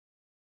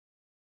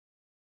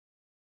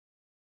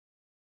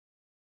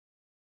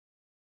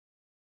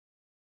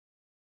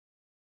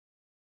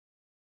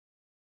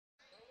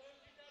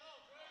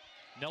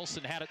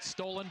Nelson had it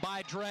stolen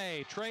by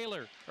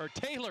Taylor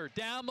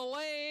down the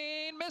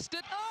lane, missed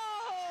it.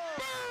 Oh!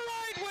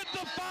 Burright with the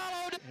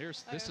follow.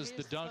 This is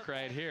the dunk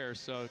right here.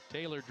 So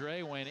Taylor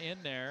went in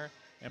there,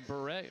 and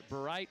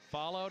Burright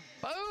followed.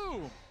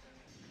 Boom!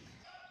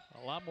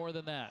 A lot more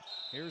than that.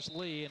 Here's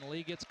Lee, and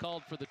Lee gets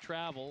called for the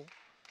travel.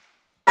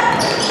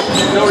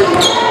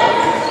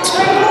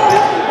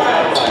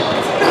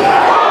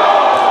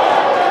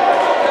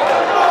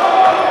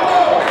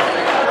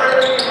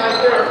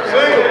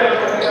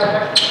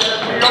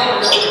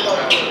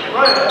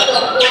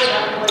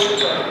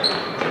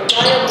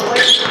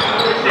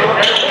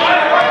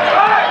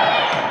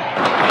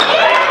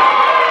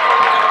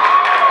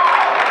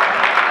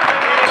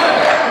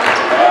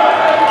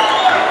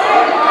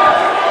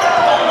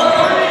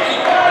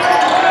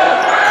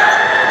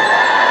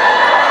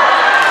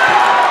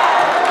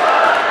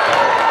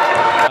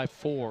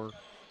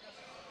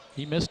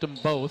 He missed them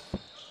both.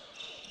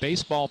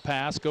 Baseball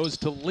pass goes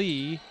to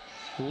Lee.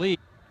 Lee.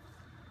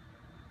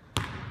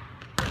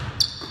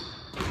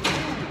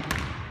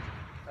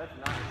 That's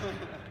nice.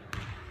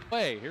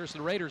 Hey, here's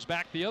the Raiders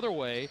back the other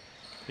way.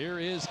 Here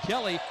is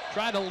Kelly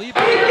trying to leave.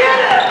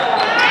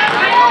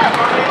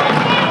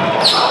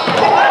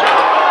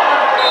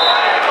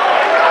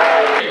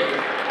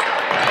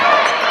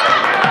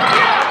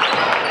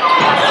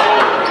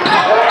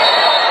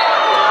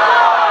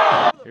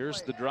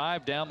 Here's the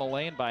drive down the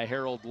lane by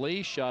Harold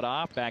Lee, shut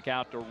off, back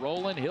out to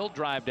Rowland. He'll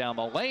drive down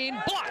the lane,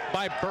 blocked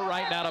by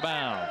Burright and out of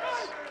bounds.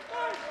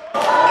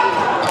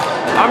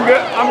 I'm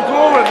good. I'm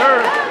cool with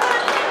her.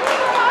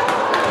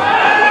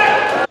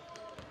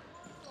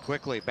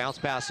 Quickly, bounce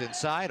pass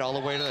inside, all the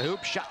way to the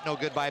hoop. Shot no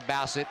good by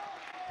Bassett.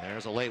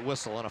 There's a late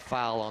whistle and a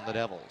foul on the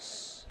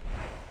Devils.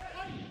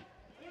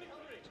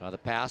 So the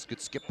pass,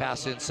 good skip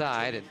pass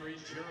inside, and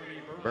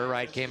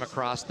Burright came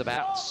across the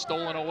bat.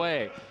 Stolen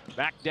away.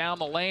 Back down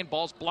the lane.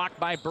 Ball's blocked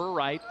by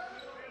Burright.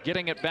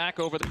 Getting it back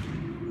over the...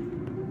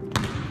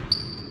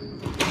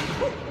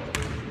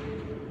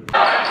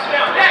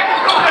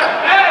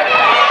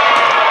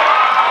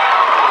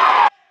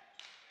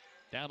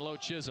 Down low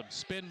Chisholm.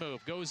 Spin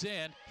move. Goes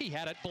in. He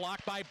had it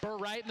blocked by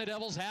Burright, and the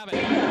Devils have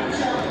it.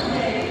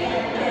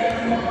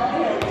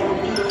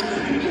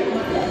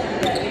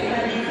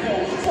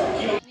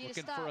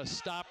 Looking for a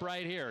stop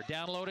right here.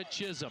 Down low to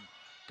Chisholm.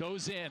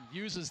 Goes in,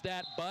 uses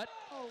that butt,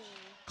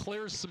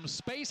 clears some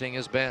space.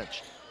 His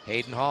bench.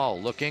 Hayden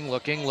Hall looking.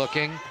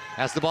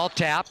 Has the ball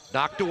tapped,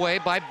 knocked away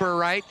by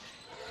Burright.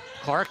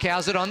 Clark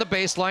has it on the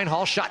baseline.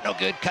 Hall shot no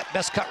good.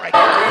 Best cut right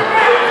now.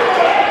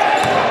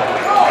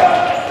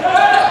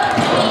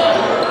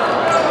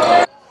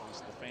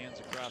 The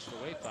fans across the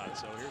way thought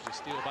so. Here's a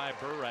steal by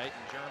Burright,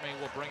 and Jeremy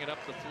will bring it up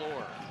the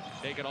floor.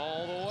 Take it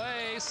all the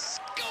way.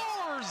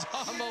 Scores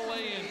on the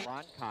lane.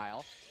 Ron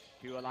Kyle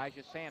to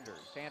Elijah Sanders.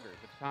 Sanders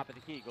at the top of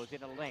the key, goes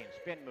into the lane,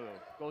 spin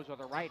move, goes with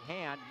the right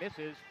hand,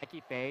 misses.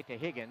 Mikey Fay to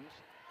Higgins.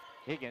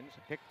 Higgins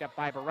picked up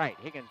by Burright.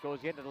 Higgins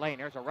goes into the lane.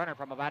 There's a runner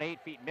from about 8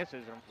 feet,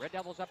 misses. And Red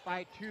Devils up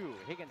by 2.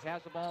 Higgins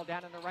has the ball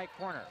down in the right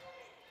corner.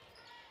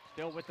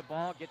 Still with the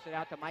ball, gets it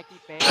out to Mikey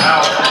Fay.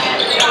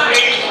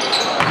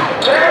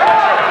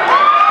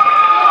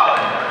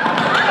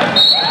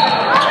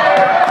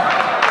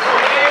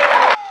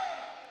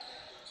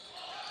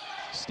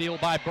 Steal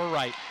by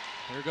Burright.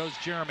 Here goes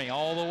Jeremy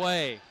all the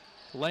way.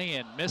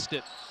 Lay-in, missed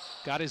it.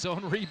 Got his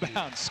own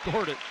rebound,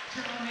 scored it.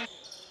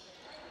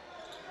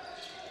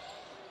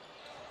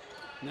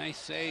 Nice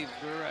save,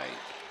 Burright.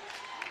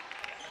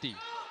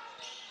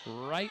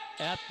 Right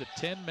at the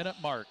 10-minute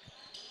mark.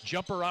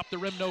 Jumper off the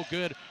rim, no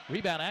good.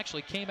 Rebound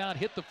actually came out,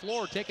 hit the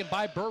floor, taken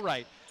by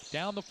Burright.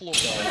 Down the floor.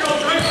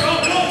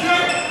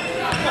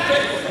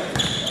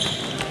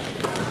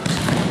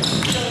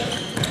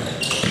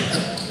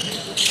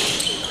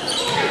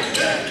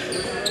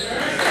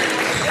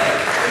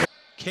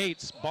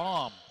 Cates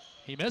bomb.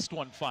 He missed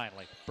one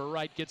finally.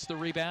 Burright gets the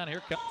rebound.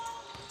 Here comes.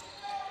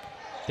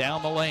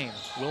 Down the lane.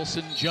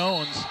 Wilson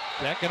Jones. Is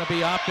that going to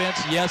be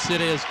offense? Yes, it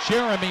is.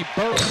 Jeremy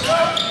Burright.